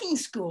to cooking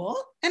school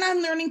and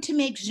I'm learning to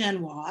make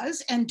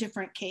genoise and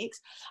different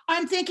cakes,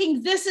 I'm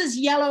thinking, this is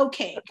yellow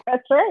cake.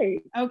 That's right.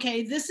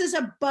 Okay, this is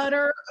a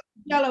butter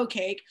yellow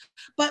cake,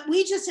 but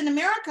in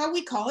America,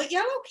 we call it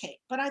yellow cake.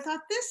 But I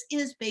thought this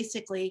is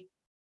basically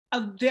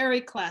a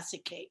very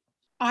classic cake.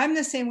 I'm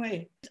the same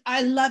way.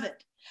 I love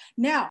it.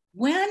 Now,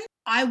 when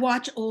I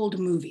watch old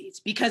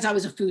movies, because I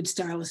was a food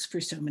stylist for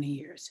so many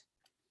years,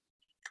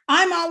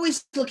 I'm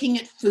always looking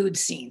at food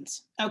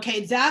scenes.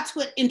 Okay, that's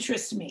what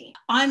interests me.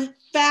 I'm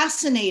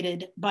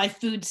fascinated by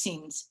food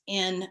scenes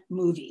in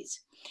movies.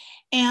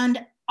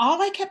 And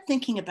all I kept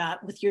thinking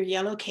about with your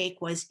yellow cake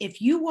was, if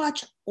you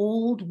watch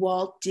old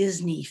Walt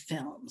Disney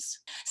films,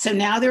 so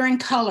now they're in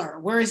color,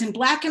 whereas in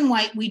black and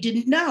white, we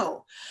didn't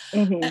know.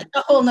 Mm-hmm. That's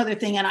a whole nother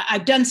thing. And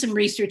I've done some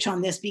research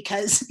on this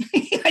because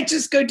I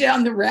just go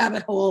down the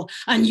rabbit hole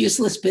on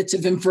useless bits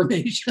of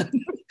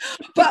information.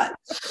 But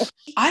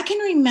I can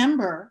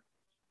remember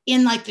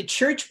in like the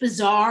Church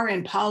Bazaar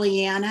and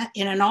Pollyanna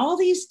and in all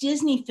these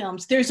Disney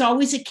films, there's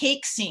always a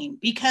cake scene,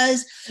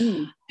 because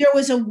there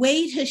was a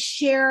way to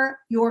share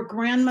your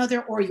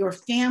grandmother or your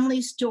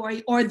family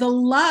story or the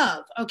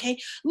love. Okay.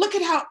 Look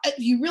at how, if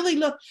you really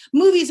look,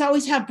 movies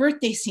always have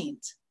birthday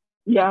scenes.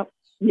 Yeah.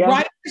 Yeah.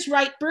 Writers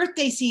write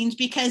birthday scenes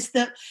because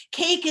the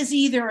cake is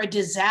either a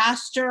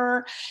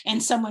disaster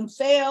and someone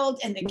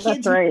failed and the kids.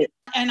 That's right.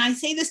 And I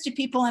say this to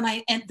people and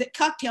the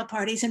cocktail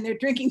parties, and they're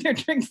drinking their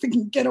drinks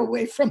thinking, get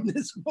away from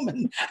this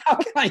woman. How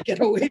can I get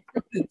away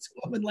from this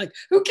woman? Like,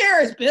 who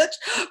cares, bitch?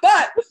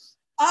 But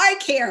I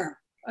care.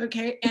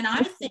 Okay. And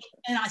I think,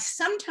 and I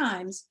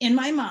sometimes in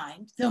my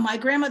mind, though my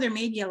grandmother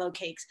made yellow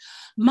cakes,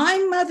 my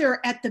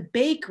mother at the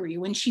bakery,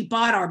 when she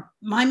bought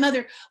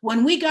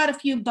when we got a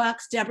few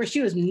bucks, Deborah,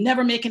 she was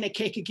never making a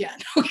cake again.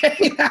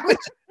 Okay.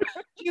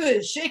 She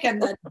was shaking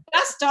the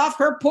dust off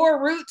her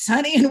poor roots,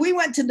 honey. And we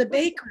went to the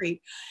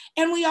bakery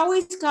and we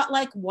always got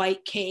like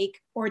white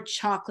cake or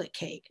chocolate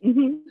cake.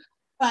 Mm-hmm.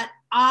 But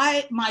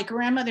my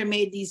grandmother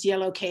made these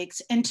yellow cakes.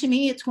 And to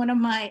me, it's one of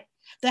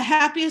the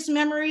happiest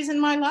memories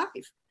in my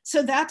life.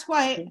 So that's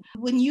why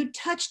when you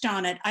touched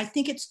on it, I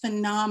think it's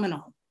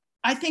phenomenal.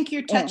 I think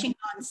you're touching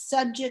on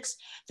subjects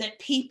that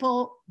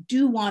people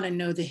do want to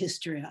know the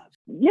history of.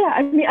 Yeah,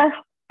 I mean,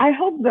 I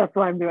hope that's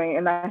what I'm doing.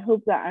 And I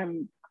hope that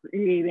I'm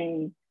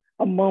creating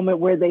a moment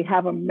where they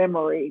have a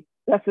memory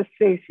that's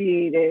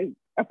associated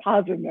a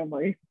positive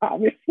memory,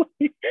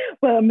 obviously,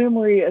 but a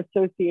memory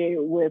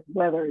associated with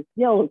whether it's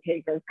yellow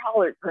cake or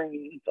collard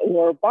greens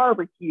or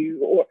barbecue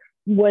or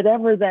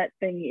whatever that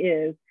thing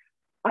is.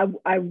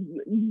 I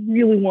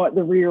really want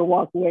the reader to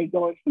walk away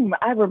going,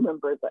 I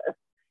remember this,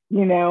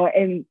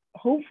 and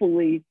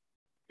hopefully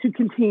to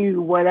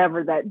continue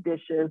whatever that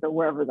dish is or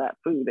wherever that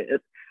food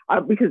is,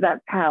 because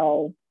that's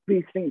how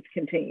these things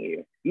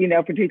continue,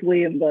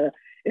 particularly in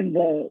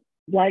the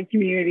Black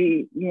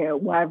community,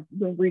 when I've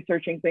been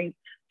researching things,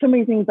 so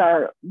many things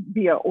are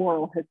via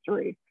oral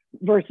history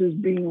versus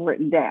being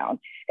written down.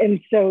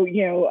 And so,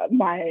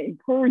 my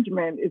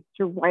encouragement is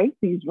to write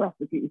these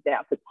recipes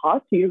down, to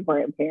talk to your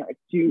grandparents,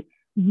 to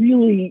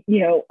really,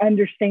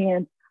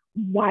 understand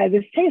why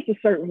this tastes a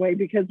certain way,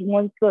 because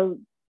once the,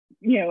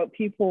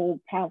 people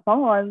pass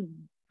on,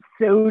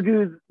 so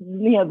do,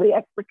 the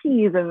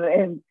expertise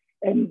and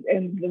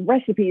the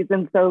recipes.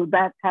 And so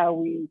that's how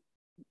we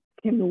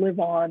can live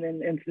on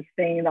and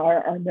sustain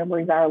our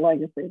memories, our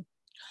legacy.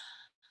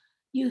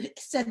 You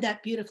said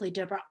that beautifully,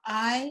 Deborah.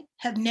 I've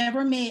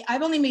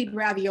only made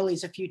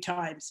raviolis a few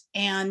times,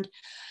 and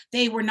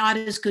they were not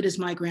as good as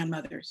my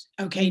grandmother's.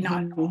 Okay,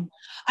 not at all.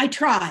 I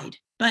tried,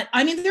 but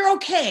they're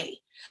okay.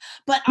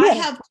 But yeah. I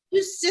have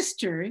two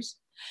sisters,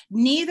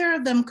 neither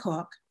of them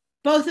cook,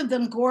 both of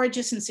them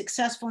gorgeous and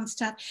successful and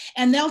stuff,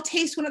 and they'll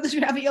taste one of those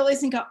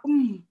raviolis and go,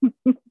 and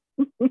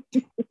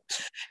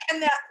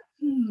that,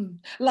 and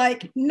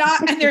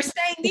they're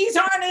saying these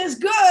aren't as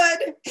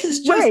good. It's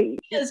just right.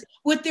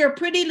 With their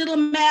pretty little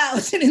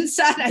mouths, and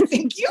inside, I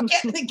think you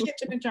get in the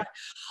kitchen and try.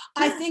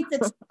 I think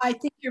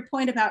your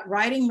point about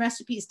writing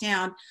recipes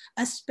down,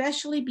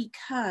 especially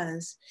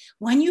because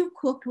when you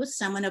cooked with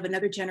someone of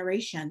another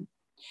generation,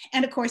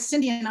 and of course,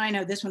 Cindy and I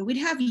know this one, we'd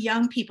have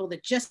young people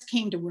that just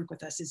came to work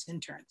with us as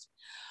interns.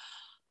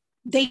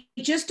 They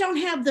just don't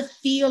have the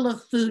feel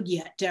of food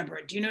yet,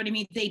 Deborah. Do you know what I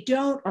mean? They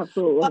don't.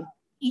 Absolutely.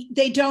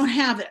 They don't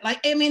have it.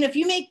 If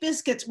you make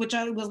biscuits, which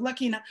I was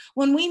lucky enough,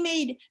 when we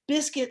made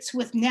biscuits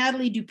with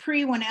Natalie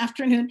Dupree one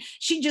afternoon,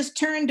 she just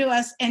turned to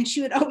us and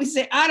she would always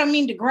say, I don't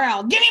mean to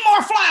growl, give me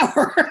more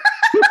flour.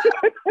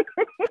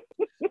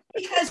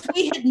 Because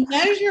we had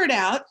measured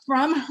out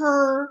from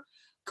her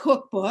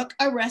cookbook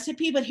a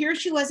recipe, but here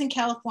she was in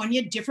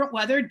California, different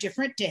weather,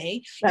 different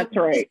day. That's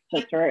right.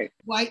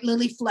 White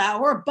lily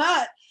flour,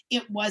 but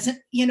it wasn't,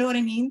 you know what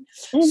I mean?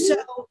 Mm-hmm. So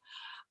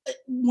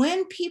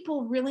when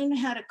people really know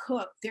how to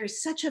cook,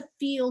 there's such a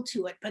feel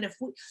to it. But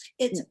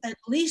it's at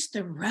least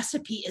the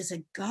recipe is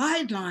a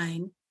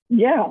guideline,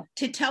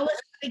 to tell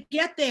us how to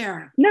get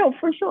there. No,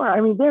 for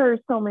sure. There are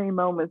so many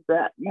moments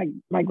that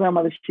my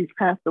grandmother, she's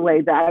passed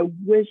away, that I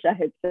wish I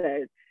had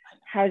said,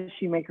 how did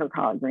she make her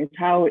collard greens?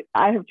 How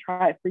I have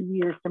tried for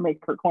years to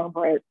make her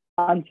cornbread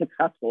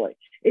unsuccessfully.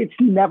 It's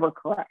never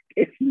correct.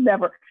 It's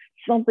never,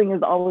 something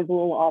is always a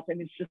little off,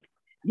 and it's just,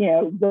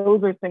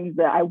 those are things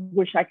that I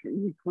wish I could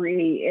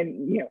recreate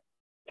and,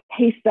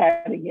 taste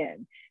that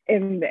again.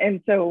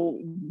 And so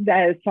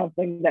that is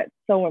something that's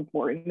so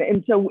important.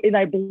 And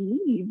I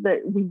believe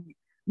that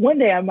one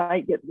day I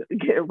might get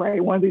it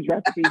right, one of these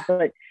recipes,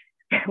 but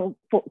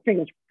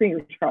fingers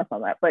crossed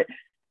on that. But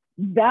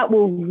that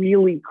will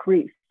really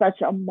create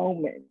such a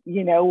moment,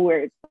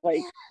 where it's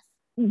like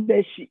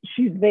that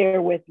she's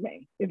there with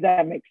me, if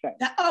that makes sense.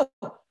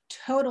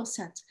 Total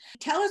sense.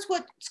 Tell us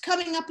what's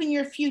coming up in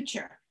your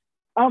future.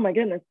 Oh my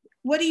goodness.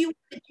 What do you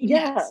do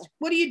next?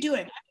 What are you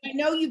doing? I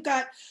know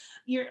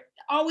you're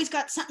always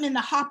got something in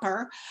the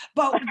hopper,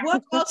 but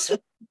what else?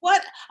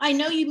 I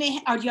know you may,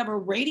 do you have a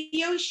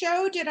radio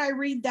show? Did I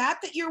read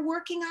that you're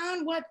working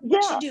on? What you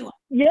doing?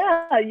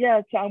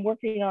 Yeah. So I'm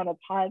working on a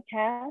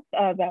podcast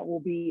that will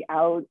be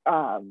out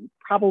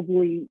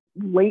probably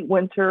late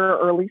winter,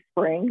 early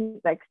spring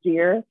next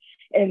year.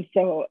 And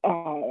so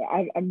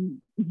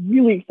I'm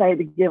really excited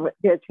to get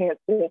a chance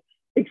to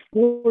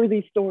explore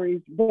these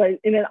stories, but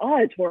in an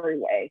auditory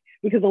way,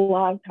 because a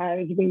lot of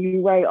times when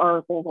you write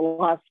articles, a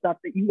lot of stuff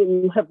that you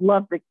would have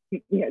loved to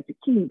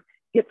keep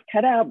gets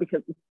cut out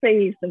because of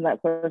space and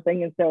that sort of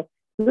thing. And so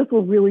this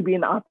will really be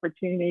an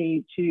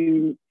opportunity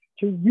to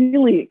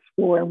really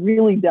explore and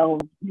really delve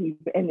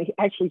deep and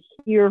actually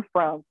hear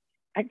from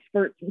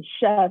experts and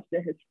chefs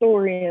and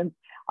historians.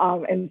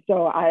 And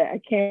so I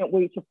can't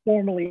wait to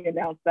formally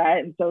announce that.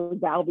 And so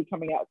that'll be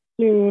coming out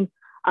soon.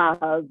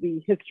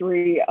 The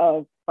history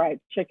of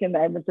fried chicken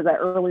that I mentioned that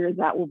earlier,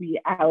 that will be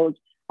out,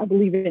 I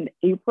believe, in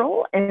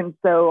April. And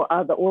so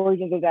the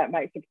origins of that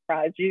might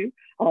surprise you.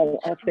 I'll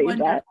say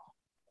that.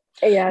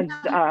 And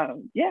I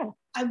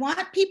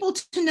want people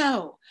to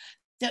know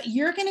that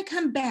you're going to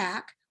come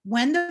back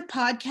when the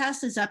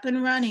podcast is up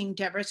and running,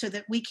 Deborah, so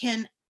that we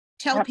can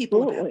tell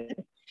people about it.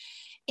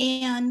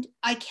 And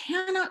I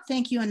cannot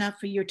thank you enough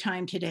for your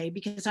time today,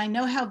 because I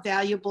know how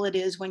valuable it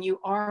is when you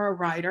are a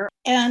writer.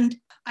 And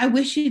I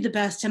wish you the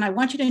best. And I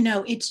want you to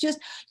know, it's just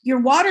your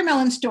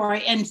watermelon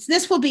story. And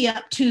this will be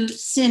up to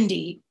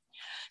Cindy.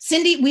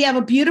 Cindy, we have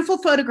a beautiful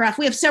photograph.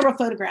 We have several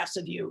photographs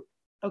of you.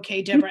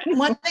 Okay, Deborah, and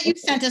one that you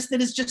sent us that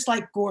is just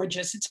like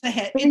gorgeous. It's the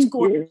head, it's Thank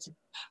gorgeous. you.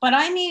 But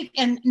I need,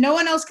 and no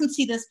one else can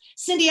see this.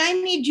 Cindy, I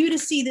need you to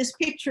see this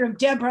picture of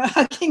Deborah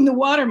hugging the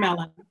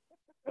watermelon.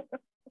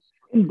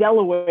 In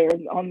Delaware,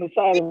 on the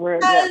side of where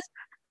it Because was.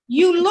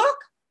 you look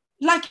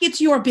like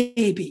it's your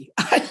baby.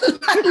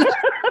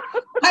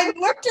 I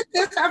looked at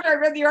this after I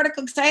read the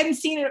article because I hadn't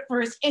seen it at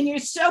first, and you're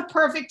so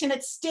perfect, and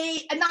it's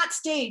not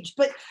staged,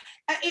 but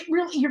it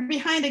really, you're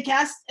behind a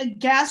gas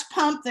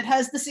pump that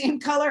has the same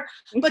color,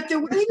 but the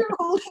way you're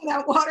holding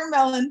that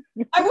watermelon,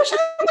 I wish I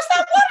was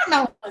that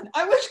watermelon.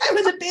 I wish I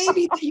was a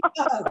baby that you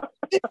love.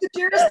 It's the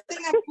dearest thing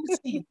I've ever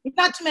seen.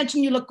 Not to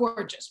mention you look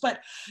gorgeous,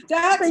 but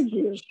Thank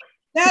you.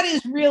 that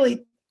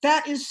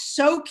is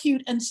so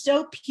cute and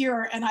so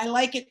pure, and I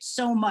like it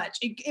so much.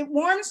 It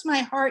warms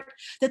my heart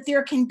that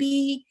there can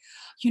be,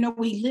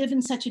 we live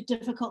in such a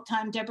difficult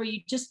time, Deborah.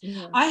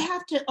 I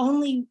have to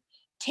only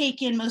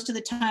take in most of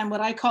the time what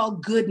I call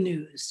good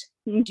news.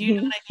 Do you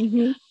know what I mean?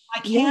 Mm-hmm. I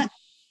can't,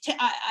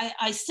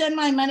 I send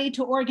my money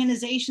to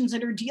organizations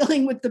that are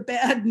dealing with the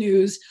bad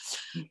news,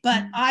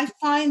 but I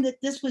find that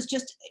this was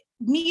just,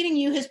 meeting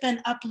you has been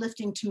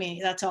uplifting to me.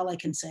 That's all I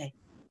can say.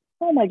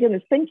 Oh my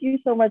goodness. Thank you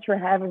so much for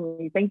having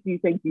me. Thank you.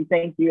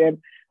 And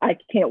I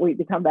can't wait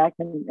to come back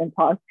and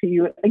talk to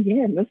you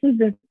again. This has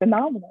been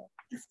phenomenal.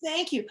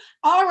 Thank you.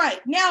 All right.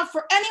 Now,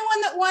 for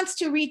anyone that wants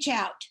to reach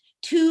out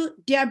to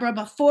Deborah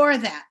before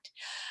that,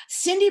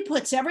 Cindy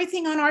puts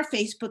everything on our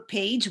Facebook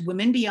page,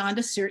 Women Beyond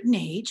a Certain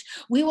Age.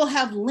 We will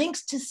have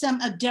links to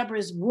some of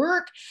Deborah's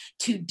work,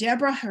 to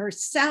Deborah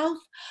herself.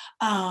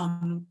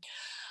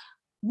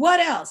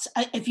 What else?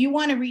 If you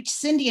want to reach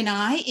Cindy and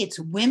I, it's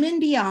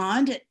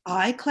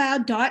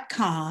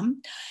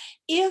womenbeyond@icloud.com.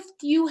 If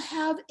you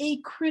have a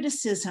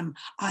criticism,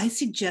 I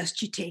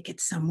suggest you take it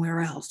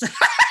somewhere else.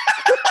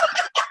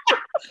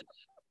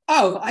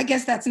 Oh, I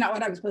guess that's not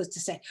what I was supposed to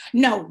say.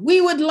 No, I don't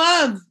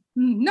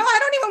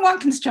even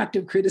want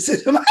constructive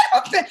criticism. At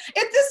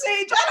this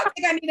age, I don't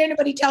think I need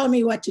anybody telling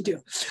me what to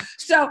do.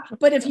 So,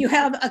 but if you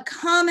have a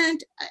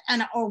comment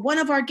or one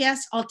of our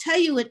guests, I'll tell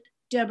you what,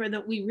 Deborah,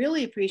 that we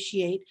really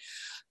appreciate.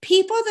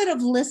 People that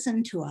have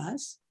listened to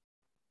us.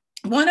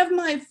 One of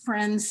my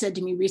friends said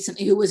to me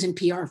recently, who was in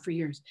PR for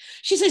years,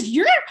 she says,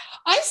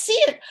 I see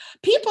it.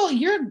 People,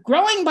 you're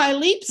growing by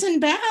leaps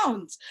and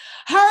bounds.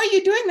 How are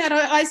you doing that?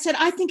 I said,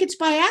 I think it's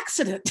by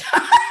accident.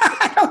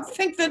 I don't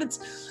think that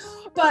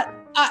but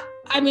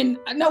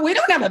no, we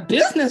don't have a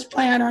business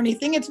plan or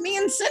anything. It's me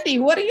and Cindy.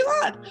 What do you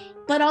want?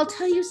 But I'll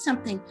tell you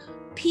something.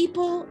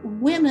 People,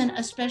 women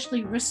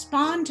especially,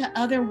 respond to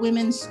other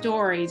women's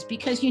stories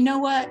because you know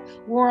what?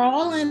 We're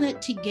all in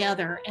it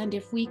together. And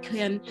if we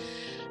can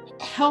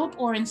help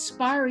or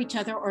inspire each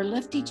other or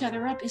lift each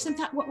other up, isn't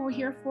that what we're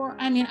here for?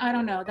 I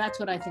don't know.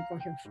 That's what I think we're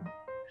here for.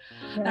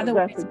 Yeah,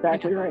 that's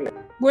exactly right.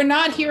 We're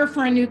not here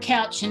for a new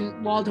couch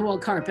and wall-to-wall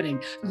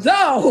carpeting,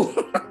 though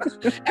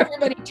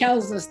everybody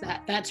tells us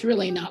that. That's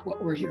really not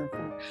what we're here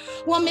for.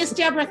 Well, Miss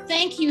Deborah,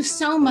 thank you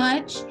so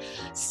much.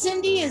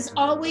 Cindy, as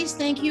always,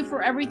 thank you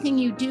for everything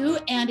you do.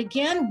 And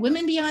again,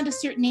 Women Beyond a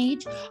Certain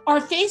Age, our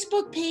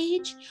Facebook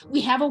page,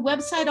 we have a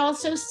website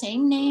also,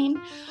 same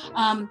name.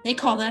 They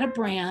call that a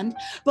brand,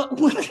 but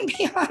Women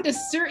Beyond a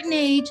Certain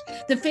Age,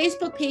 the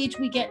Facebook page,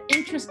 we get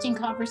interesting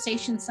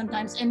conversations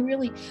sometimes. And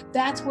really,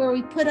 that's where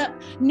we put up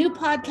new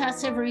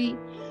podcasts every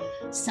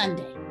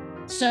Sunday.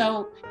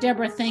 So,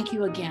 Deborah, thank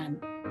you again.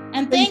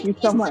 And thank you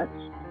so much.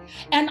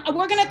 And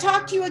we're going to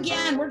talk to you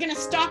again. We're going to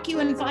stalk you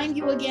and find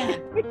you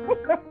again.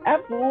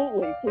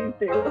 Absolutely. Please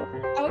do.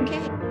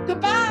 Okay.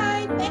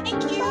 Goodbye.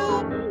 Thank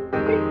you.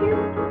 Thank you.